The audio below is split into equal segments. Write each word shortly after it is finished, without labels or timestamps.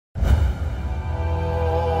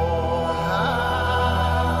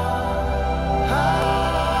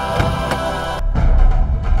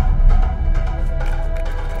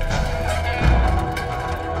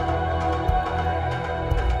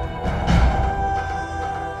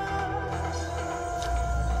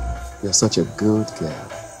You're such a good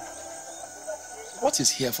girl. What is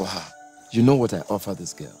here for her? You know what I offer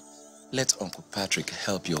this girl? Let Uncle Patrick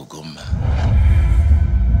help your Goma.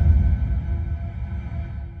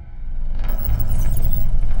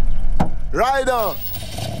 Ryder!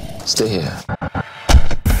 Stay here.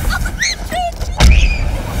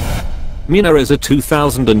 Mina is a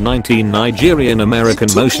 2019 Nigerian-American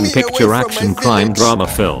motion picture action crime drama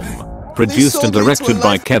film. Produced and directed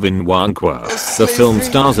by Kevin Nwankwor, the film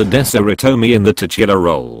stars Adesua Etomi in the titular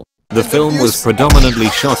role. The film was predominantly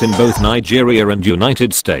shot in both Nigeria and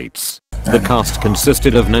United States. The cast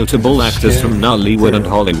consisted of notable actors from Nollywood and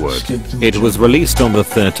Hollywood. It was released on the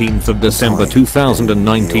 13th of December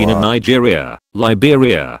 2019 in Nigeria,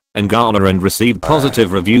 Liberia, and Ghana and received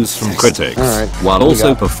positive reviews from critics, while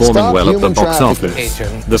also performing well at the box office.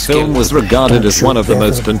 The film was regarded as one of the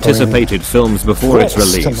most anticipated films before its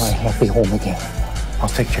release. I'll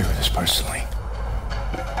take care of this personally.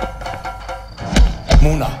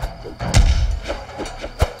 Muna,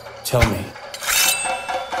 tell me,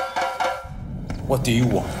 what do you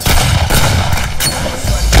want?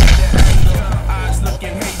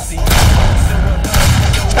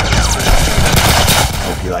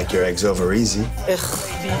 Hope you like your eggs over easy.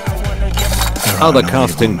 Other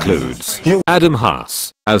cast includes Adam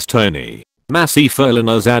Haas as Tony, Massey Ferlin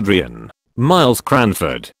as Adrian, Miles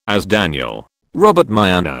Cranford as Daniel, Robert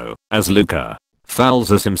Mayano as Luca,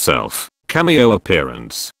 Falz as himself, cameo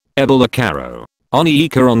appearance, Edel Akaro,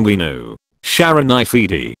 Onyeka Onwenu, Sharon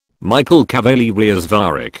Ifedi, Michael Cavalieri as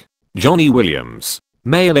Varric, Johnny Williams,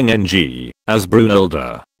 Mailing NG as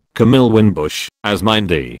Brunilda, Camille Winbush as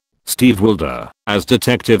Mindy, Steve Wilder as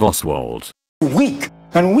Detective Oswald. Weak,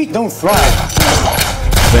 and weak don't thrive.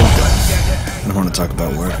 Vengeance. I don't want to talk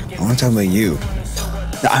about work. I want to talk about you.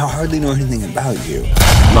 I hardly know anything about you.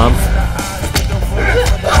 Love.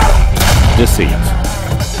 Deceit.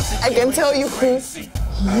 I can tell you who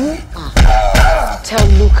you are. Tell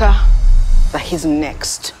Luca that he's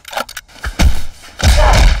next.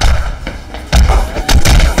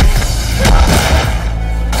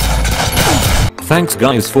 Thanks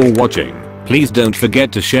guys for watching. Please don't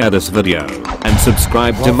forget to share this video and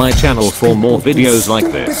subscribe to my channel for more videos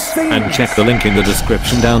like this, and check the link in the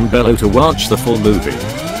description down below to watch the full movie.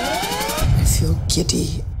 I feel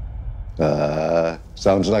giddy.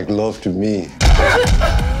 Sounds like love to me.